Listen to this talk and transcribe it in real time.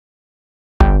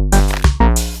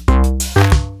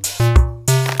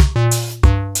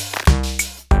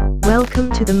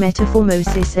Welcome to the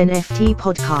Metaformosis NFT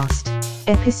Podcast,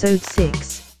 Episode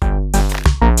 6.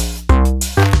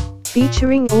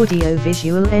 Featuring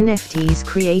audio-visual NFTs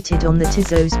created on the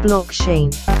Tezos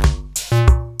blockchain.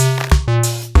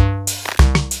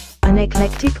 An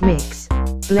eclectic mix,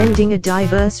 blending a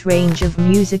diverse range of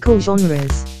musical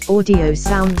genres, audio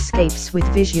soundscapes with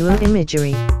visual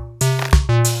imagery.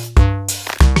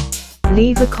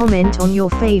 Leave a comment on your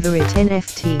favorite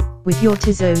NFT, with your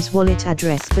Tezos wallet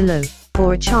address below,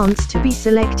 for a chance to be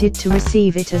selected to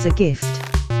receive it as a gift.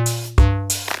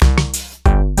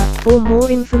 For more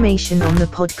information on the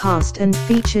podcast and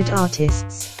featured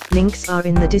artists, links are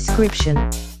in the description,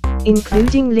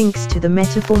 including links to the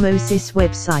Metaformosis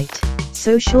website,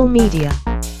 social media,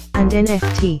 and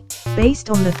NFT, based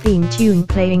on the theme tune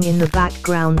playing in the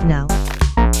background now.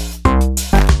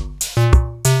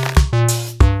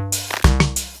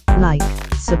 Like,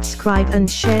 subscribe and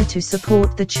share to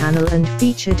support the channel and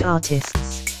featured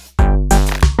artists.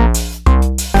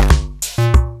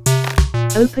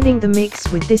 Opening the mix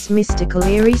with this mystical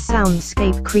eerie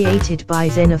soundscape created by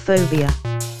Xenophobia.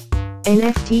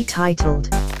 NFT titled,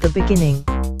 The Beginning.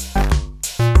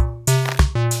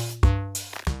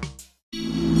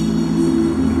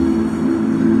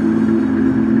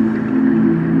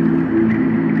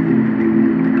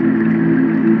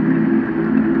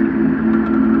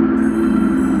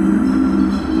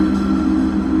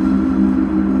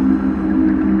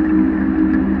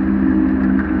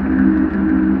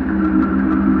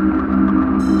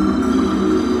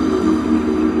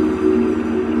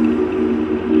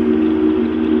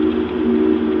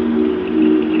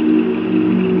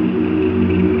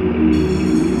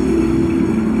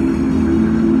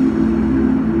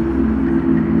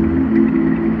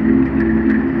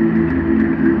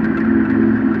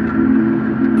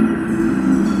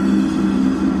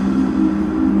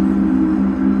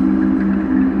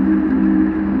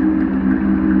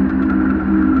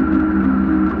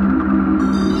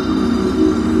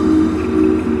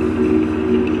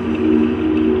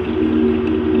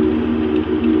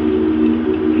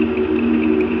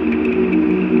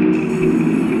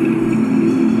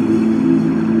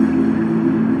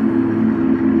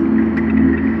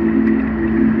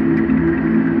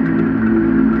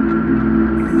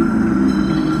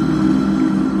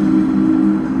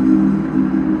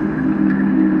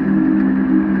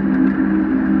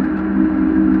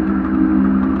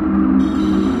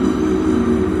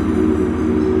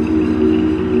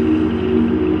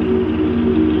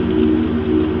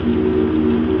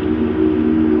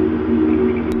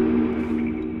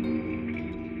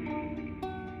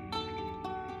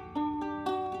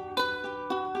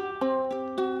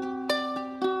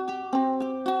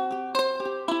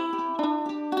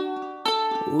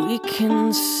 We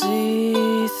can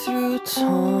see through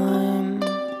time.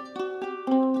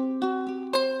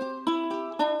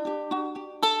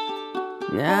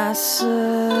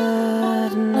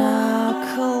 Acid and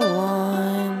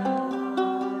alkaline.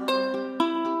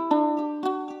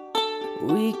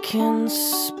 We can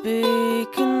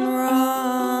speak and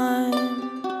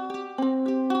rhyme.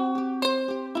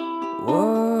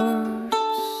 Words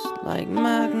like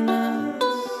magnets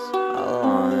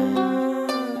align.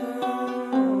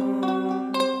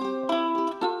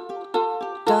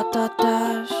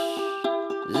 Dash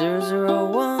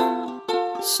 001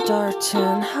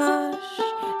 *10 hash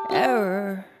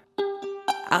error.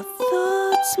 Our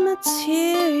thoughts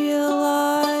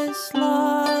materialize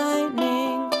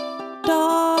lightning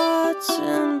dots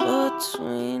in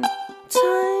between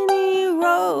tiny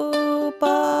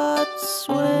robots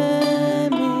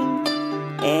swimming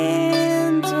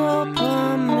in dopamine.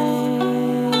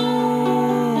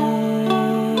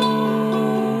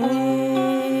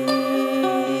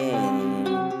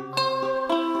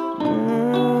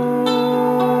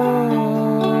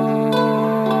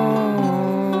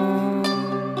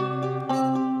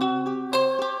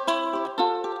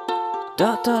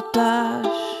 Dash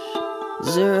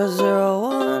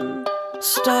 001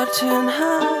 *10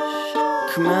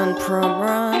 hash command prompt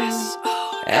run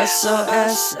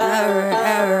SOS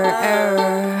error.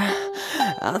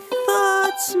 Our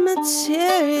thoughts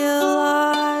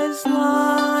materialize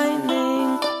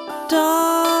lightning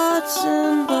dots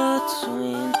in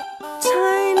between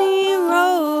tiny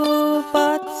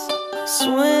robots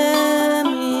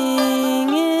swimming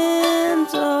in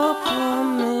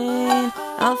dopamine.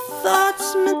 Our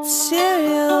thoughts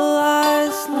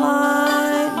materialize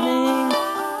lightning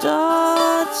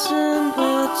dots in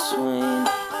between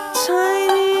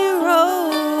tiny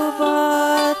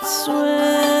robots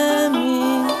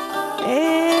swimming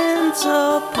in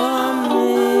dopamine.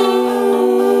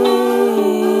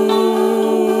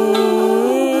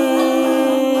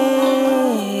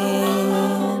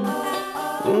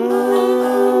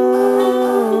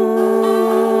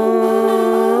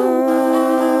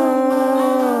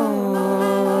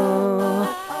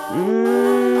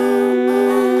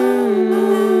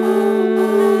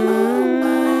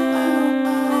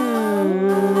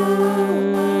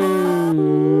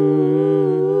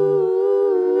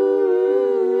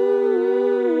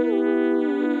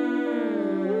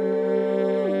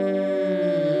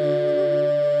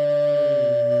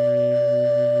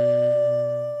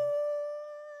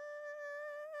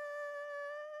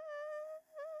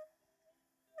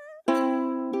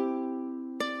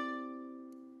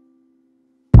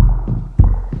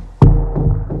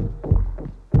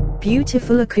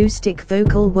 Beautiful acoustic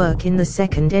vocal work in the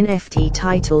second NFT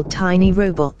titled Tiny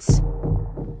Robots.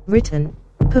 Written,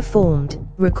 performed,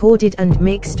 recorded and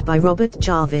mixed by Robert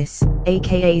Jarvis,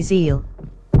 aka Zeal.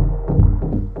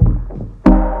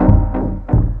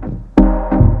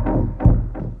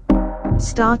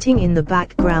 Starting in the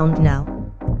background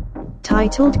now.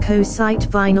 Titled Coesite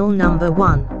Vinyl Number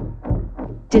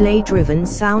 1. Delay-driven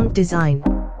sound design.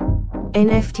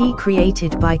 NFT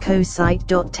created by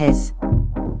coesite.tez.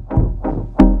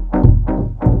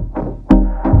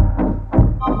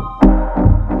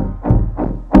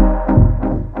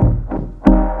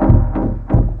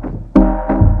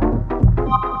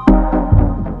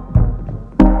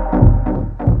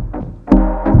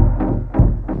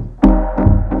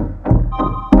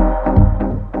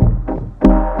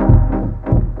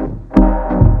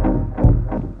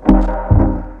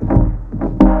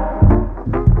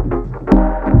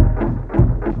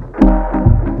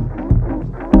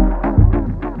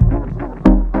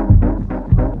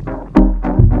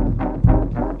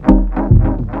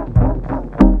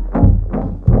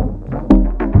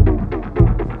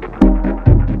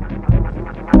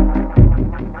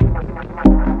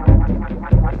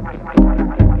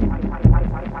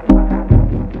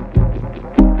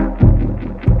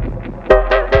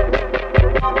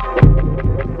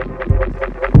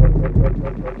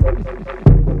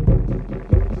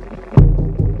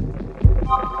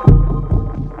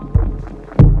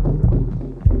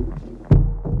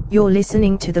 You're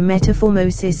listening to the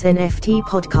Metaformosis NFT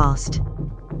Podcast.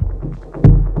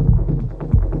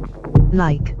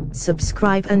 Like,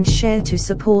 subscribe and share to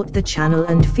support the channel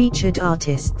and featured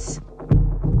artists.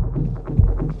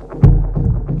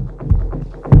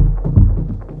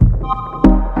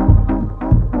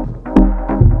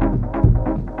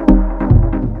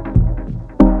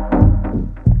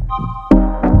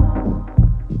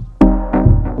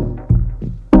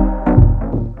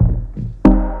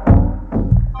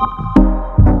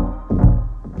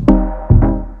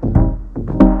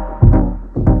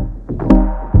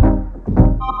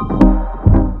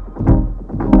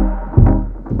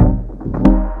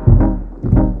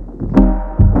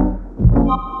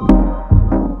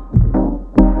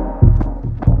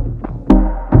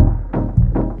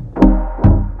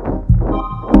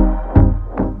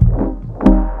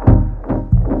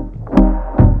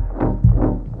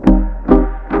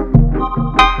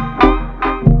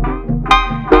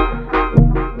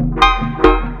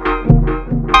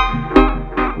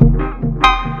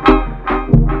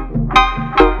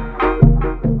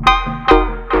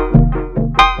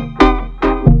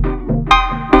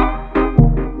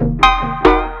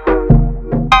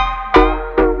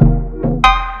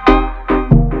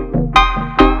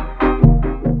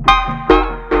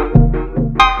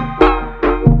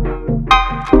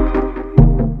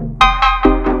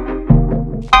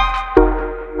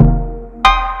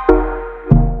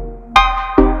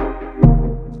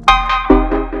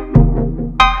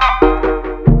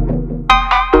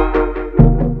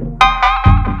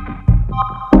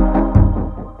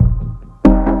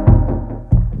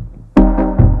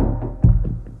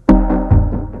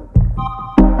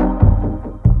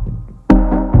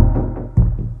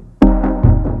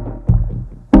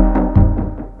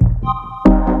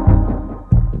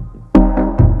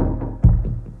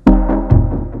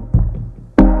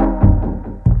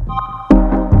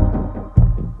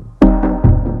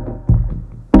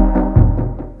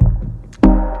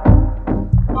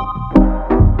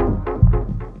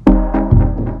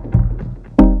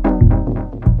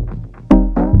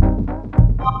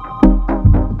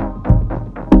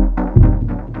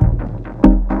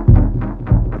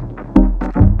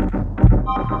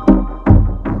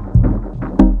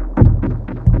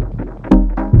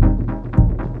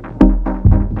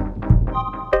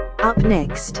 Up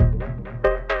next,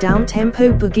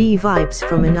 down-tempo boogie vibes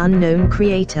from an unknown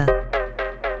creator.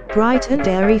 Bright and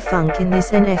airy funk in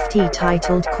this NFT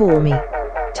titled Call Me.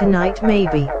 Tonight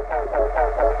Maybe.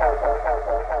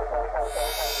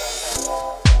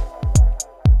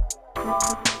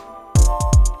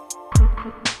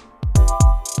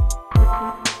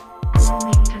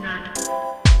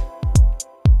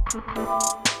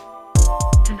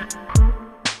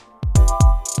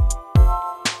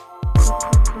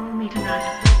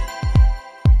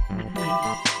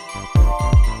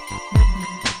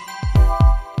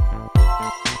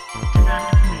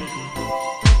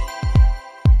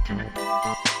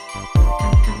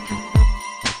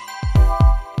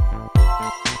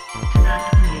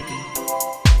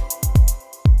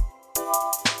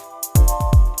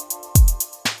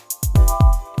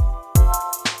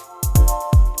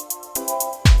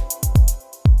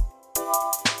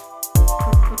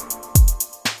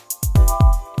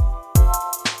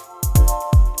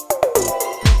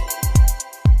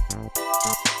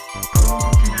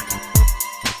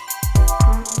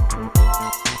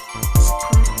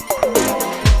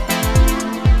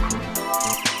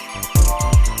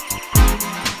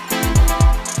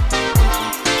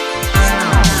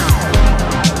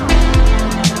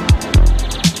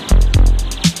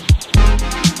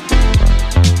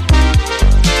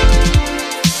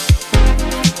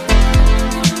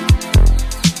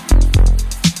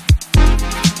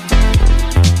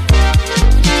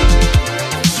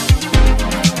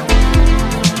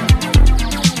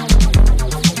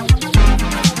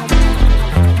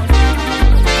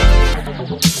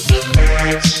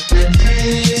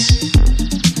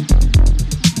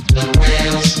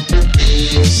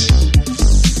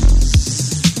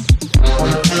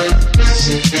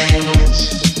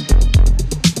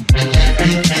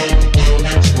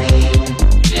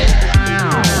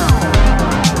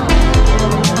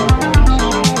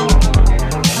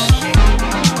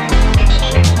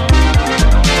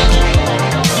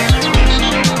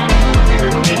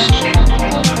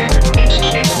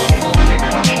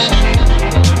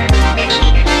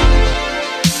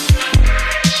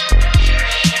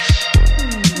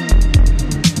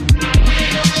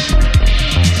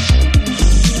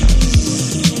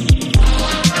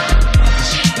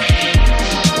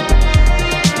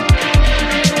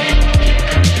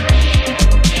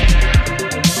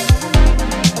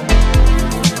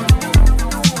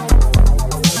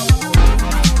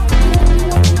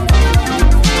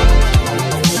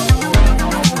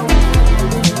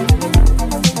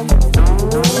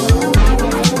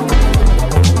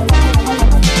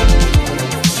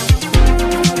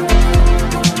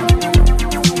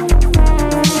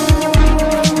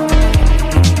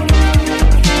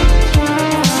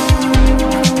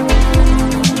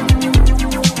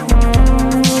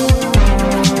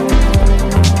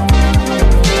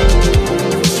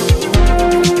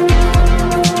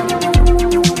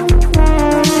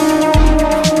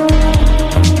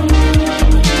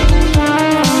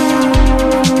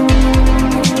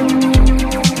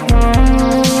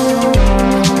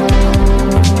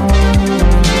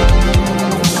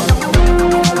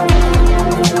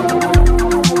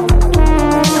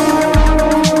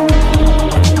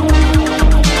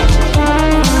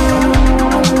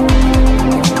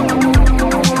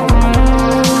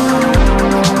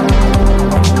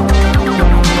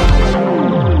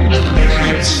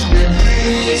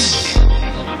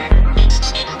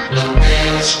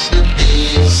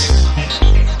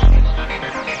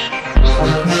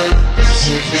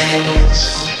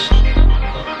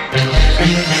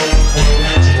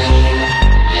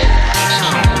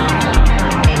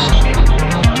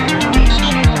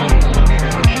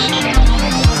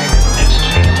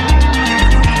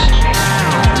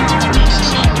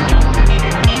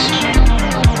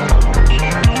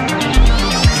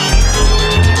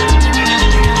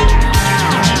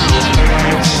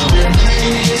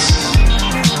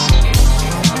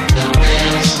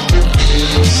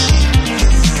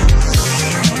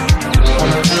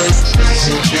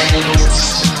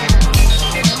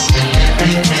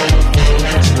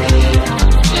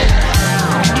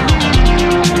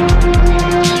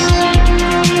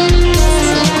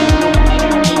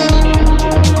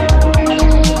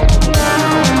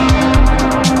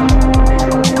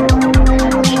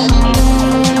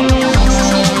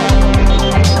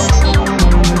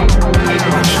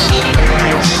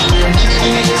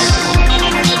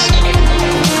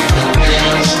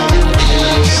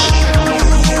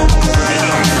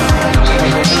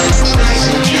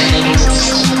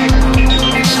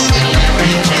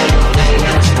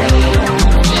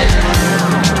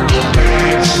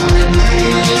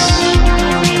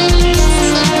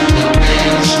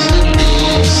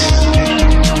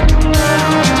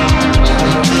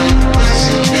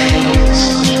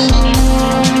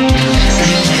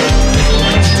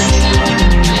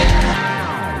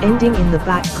 Ending in the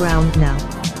background now.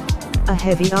 A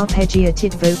heavy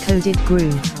arpeggiated vocoded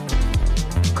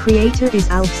groove. Creator is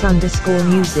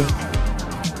Alps_music.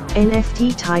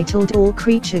 NFT titled All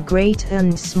Creature Great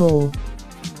and Small.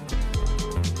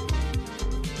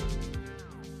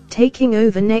 Taking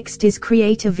over next is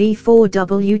Creator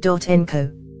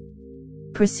v4w.enco.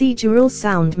 Procedural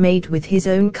sound made with his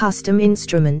own custom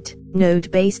instrument,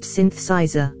 node-based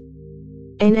synthesizer.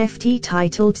 NFT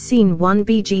titled Scene 1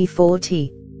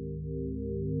 BG4T.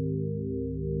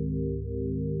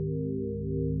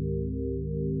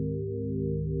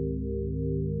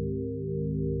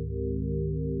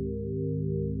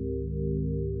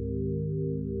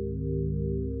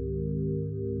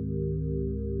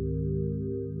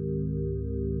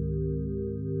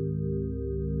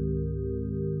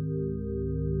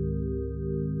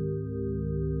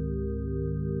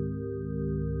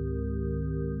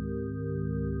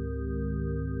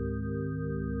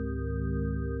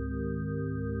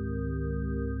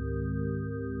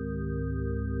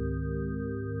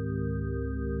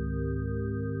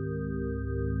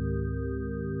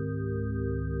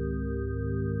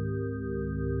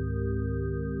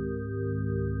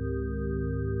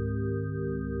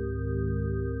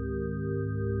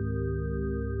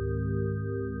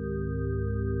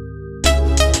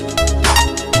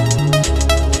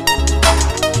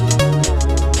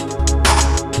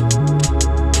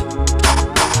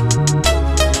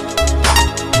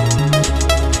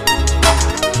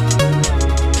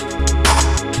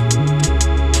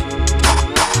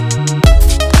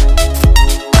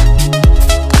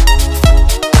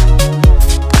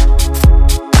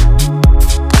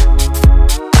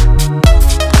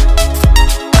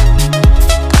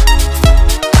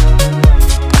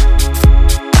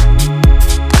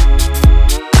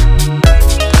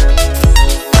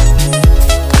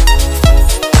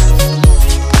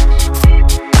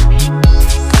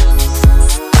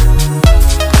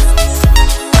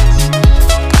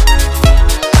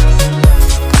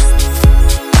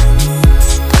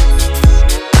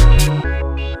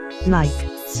 Like,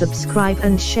 subscribe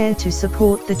and share to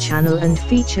support the channel and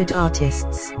featured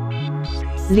artists.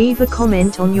 Leave a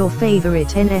comment on your favorite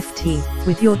NFT,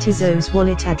 with your Tezos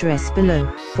wallet address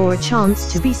below, for a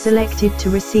chance to be selected to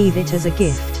receive it as a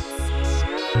gift.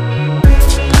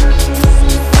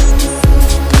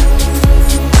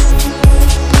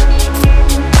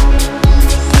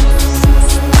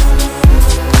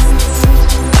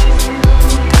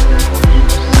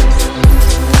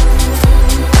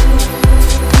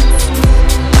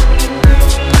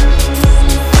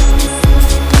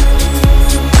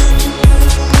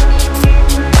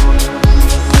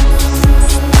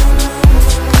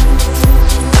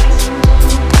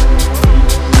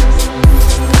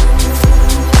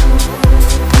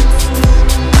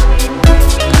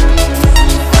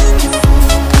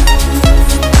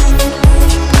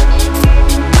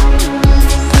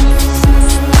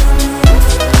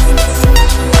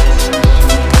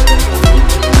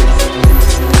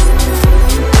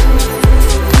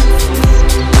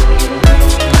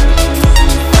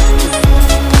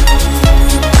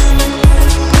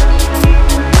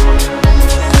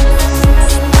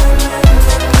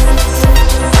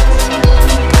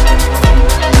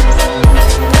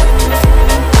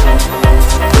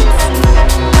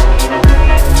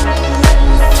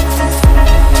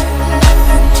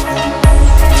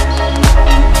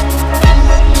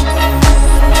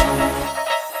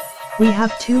 We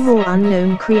have two more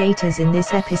unknown creators in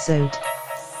this episode.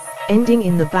 Ending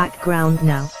in the background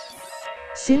now.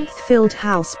 Synth-filled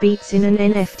house beats in an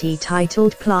NFT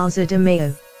titled Plaza de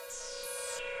Mayo.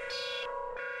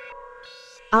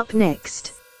 Up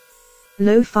next.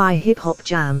 Lo-fi hip-hop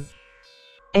jam.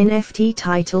 NFT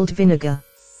titled Vinegar.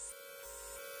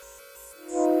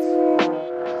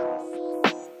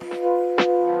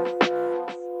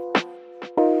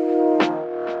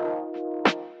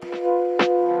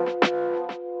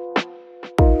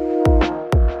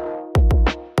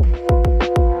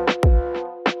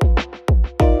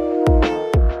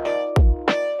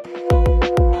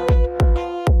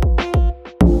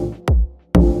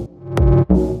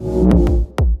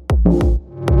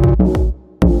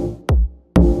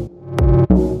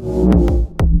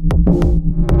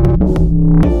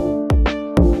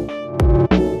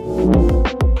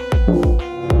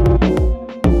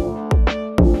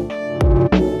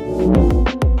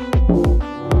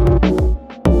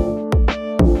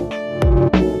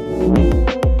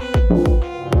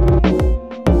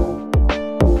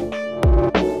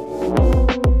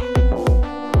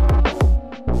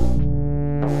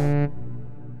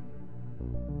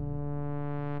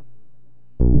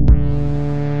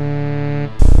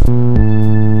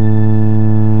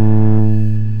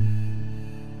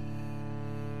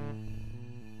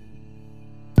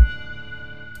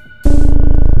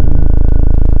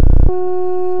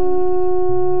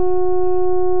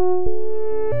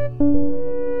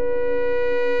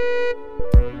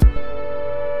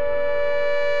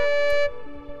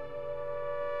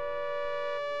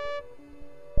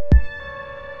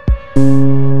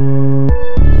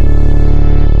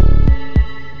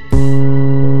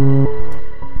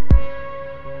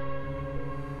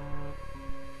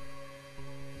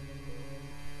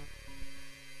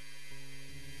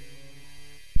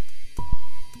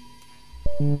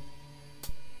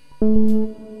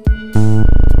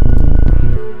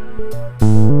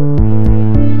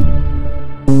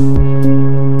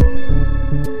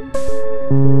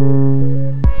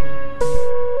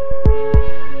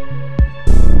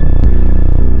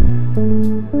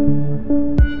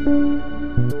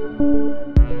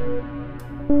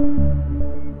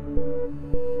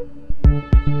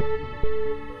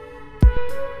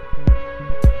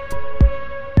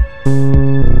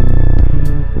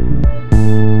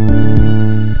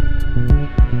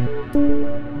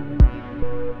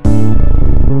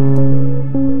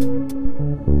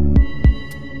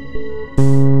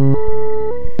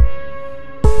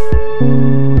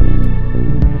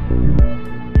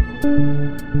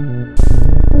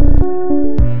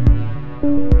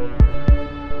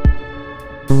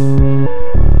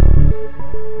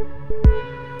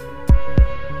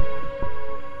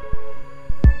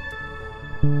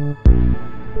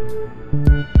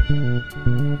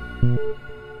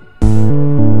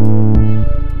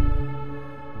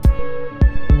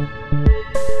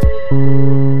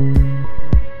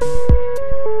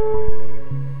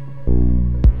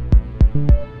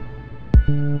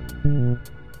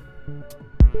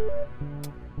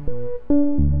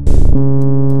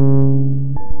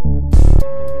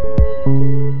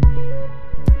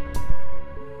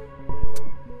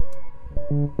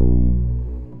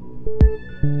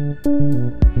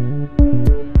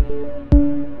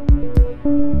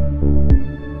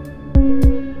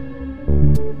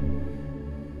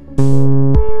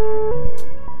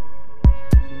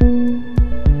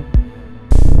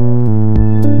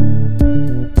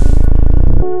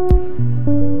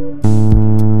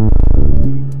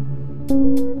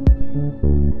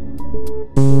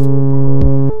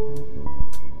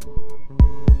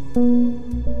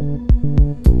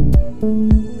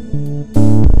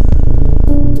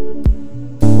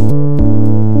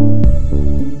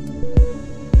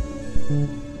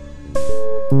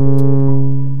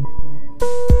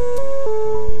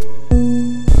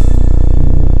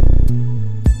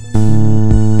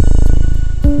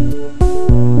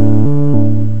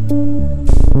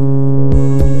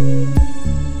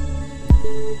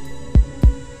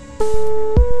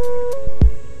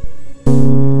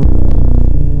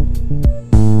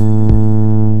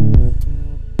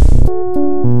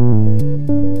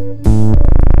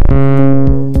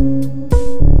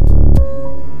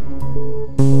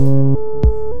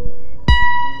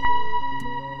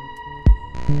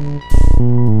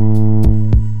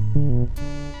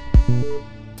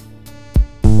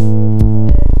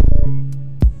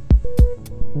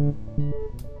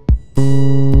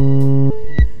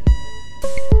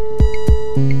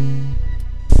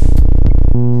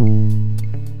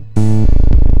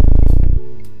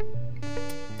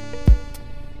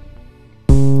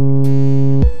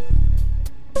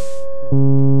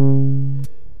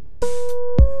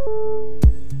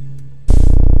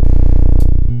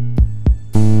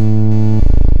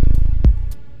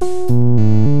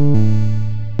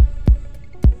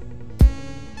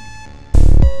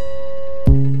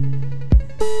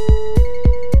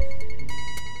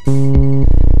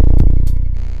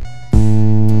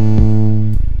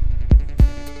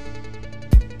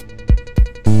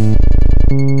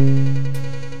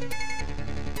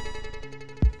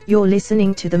 You're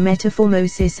listening to the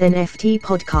Metaformosis NFT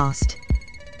Podcast.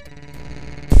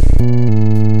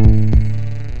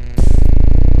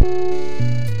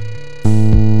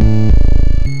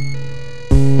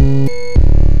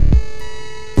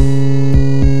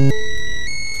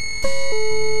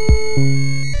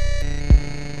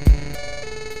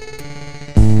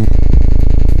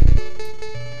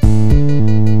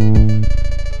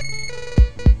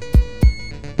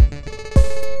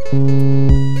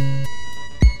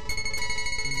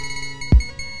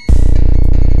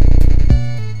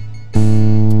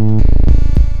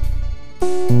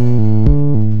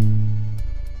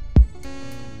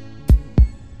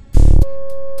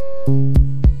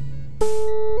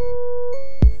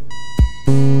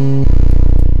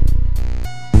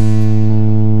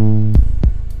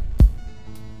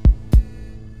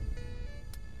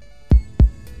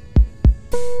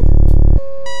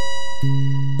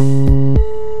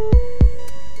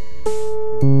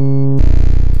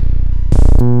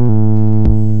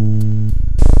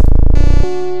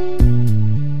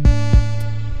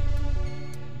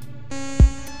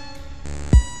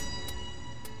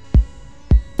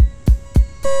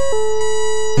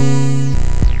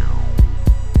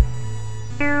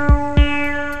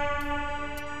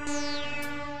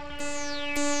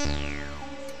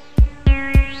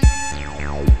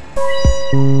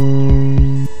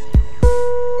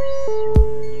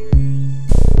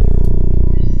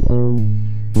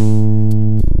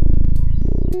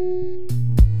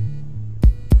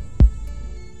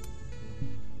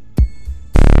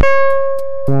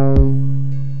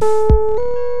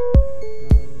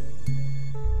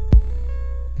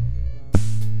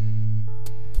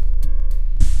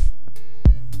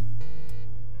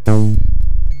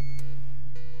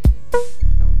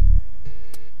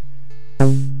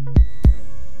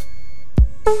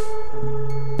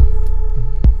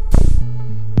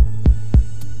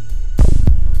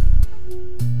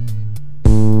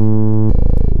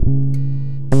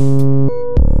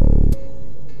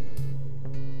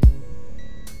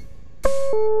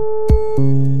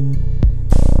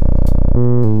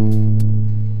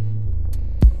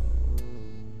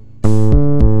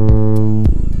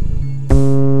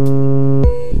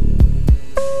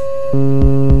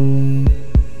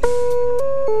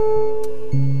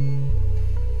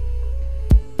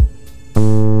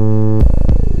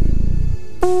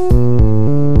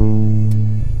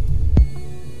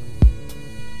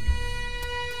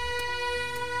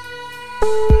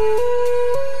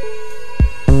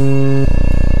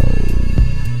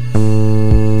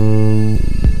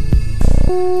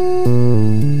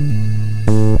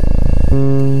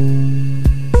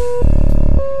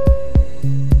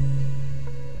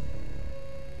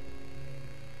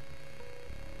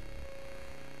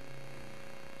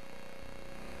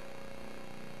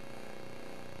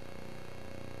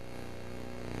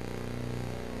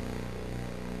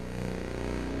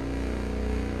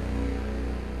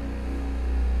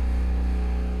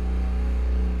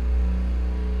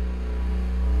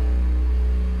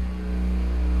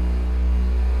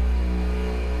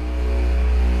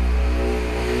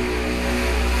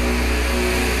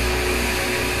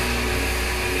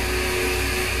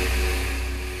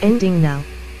 Ending now.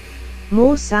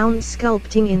 More sound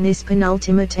sculpting in this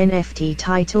penultimate NFT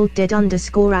titled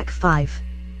Dead_Rack5.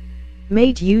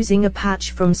 Made using a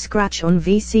patch from scratch on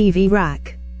VCV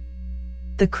Rack.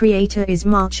 The creator is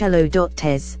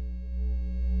marcelo.tez.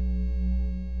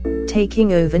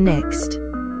 Taking over next.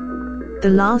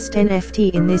 The last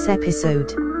NFT in this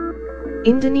episode.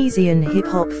 Indonesian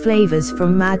hip-hop flavors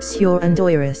from madsure and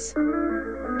oyrus.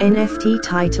 NFT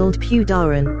titled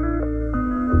Pudaran.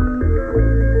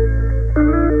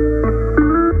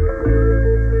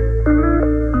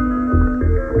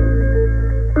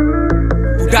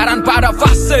 Pudaran pada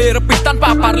fase, repih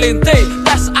tanpa parlente.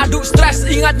 Tes aduk stres,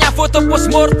 ingatnya foto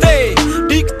postmorte.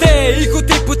 Dikte,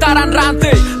 ikuti putaran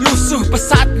rantai. Lusuh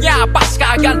pesatnya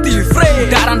pasca ganti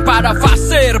frame. Pudaran pada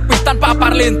fase, repih tanpa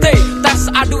parlente. Tes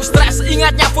aduk stres,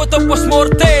 ingatnya foto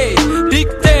postmorte.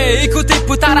 Dikte, ikuti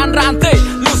putaran rantai.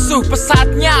 Lusuh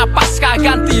pesatnya pasca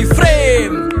ganti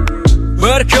frame.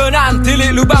 Berkenan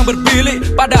tilik lubang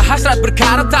berbilik, pada hasrat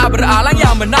berkarat tak beralang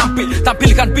yang menampik.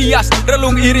 Tampilkan bias,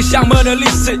 relung iris yang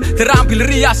menelisik. Terampil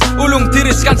rias, ulung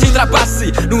tiriskan citra basi.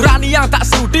 Nurani yang tak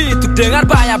sudi, untuk dengar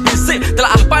banyak bisik.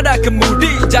 Telah pada kemudi,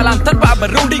 jalan tanpa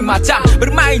berunding. Macam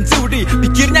bermain judi,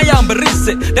 pikirnya yang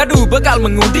berisik. Dadu bekal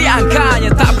mengundi,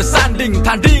 angkanya tak bersanding.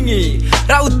 Tandingi,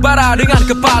 raut bara dengan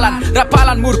kepalan.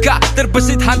 Rapalan murka,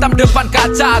 terbesit hantam depan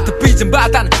kaca. Tepi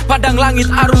jembatan, pandang langit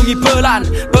arungi pelan.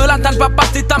 Pelan tanpa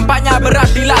pasti tampaknya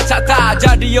berat dilacak. Tak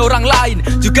jadi orang lain,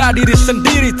 juga diri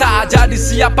sendiri. Tak jadi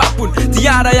siapapun,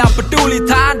 tiada yang peduli.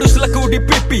 Tandus leku di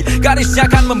pipi,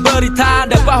 garisnya akan memberi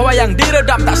tanda bahwa yang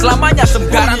diredam tak selamanya sembunyi.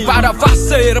 Pudaran pada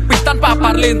fase, repih tanpa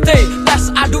parlente.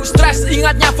 Tes aduk stres,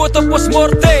 ingatnya foto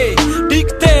postmorte.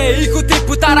 Dikte, ikuti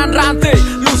putaran rantai.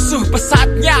 Lusuh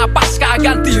pesatnya pasca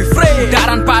ganti frame.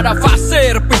 Pudaran pada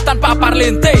fase, repih tanpa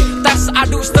parlente. Tes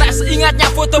aduk stres,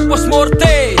 ingatnya foto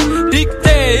postmorte.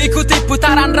 Dikte, ikuti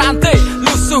putaran rantai.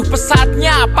 Lusuh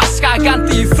pesatnya pasca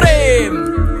ganti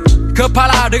frame.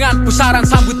 Kepala dengan pusaran,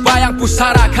 sambut bayang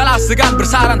pusara. Kala segan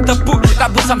bersaran, tepuk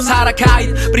kabut samsara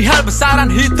kait. Perihal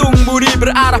besaran, hitung budi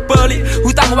berarah pelik.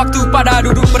 Hutang waktu pada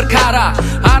duduk perkara.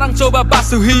 Arang coba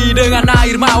basuhi dengan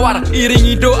air mawar.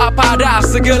 Iringi doa pada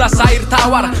segelas air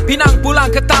tawar. Pinang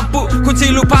pulang ke tampuk, kunci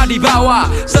lupa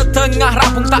dibawa. Setengah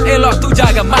rampung tak elok tuh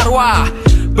jaga marwah.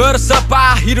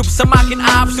 Bersepah hidup semakin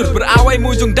absurd, berawai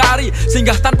munjung dari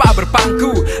singgah tanpa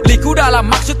berpangku. Liku dalam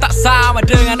maksud tak sama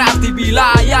dengan arti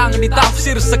bila yang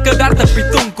ditafsir sekedar tepi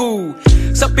tungku.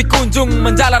 Sepi kunjung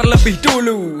menjalar lebih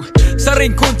dulu,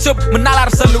 sering kuncup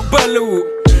menalar seluk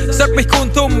beluk. Serpih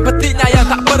kuntum petiknya yang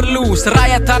tak perlu,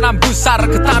 seraya tanam besar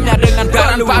ketamnya dengan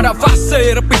palu. Pada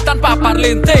fase repih tanpa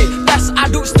parlente. Tes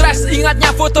aduk stres,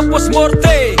 ingatnya foto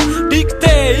postmorte.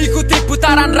 Dikte, ikuti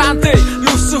putaran rantai.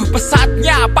 Lusuh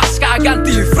pesatnya pasca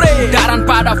ganti frame. Pudaran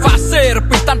pada fase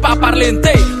repih tanpa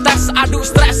parlente. Tes aduk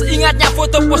stres, ingatnya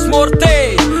foto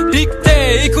postmorte.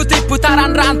 Dikte, ikuti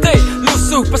putaran rantai.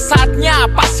 Lusuh pesatnya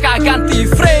pasca ganti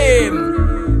frame.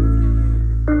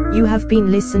 You have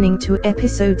been listening to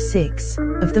episode 6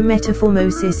 of the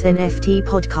Metaformosis NFT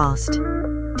Podcast.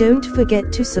 Don't forget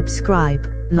to subscribe,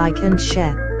 like and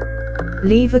share.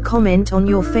 Leave a comment on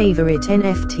your favorite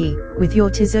NFT with your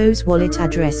Tezos wallet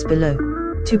address below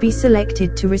to be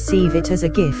selected to receive it as a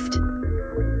gift.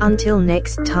 Until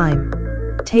next time,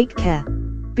 take care.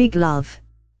 Big love.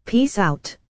 Peace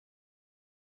out.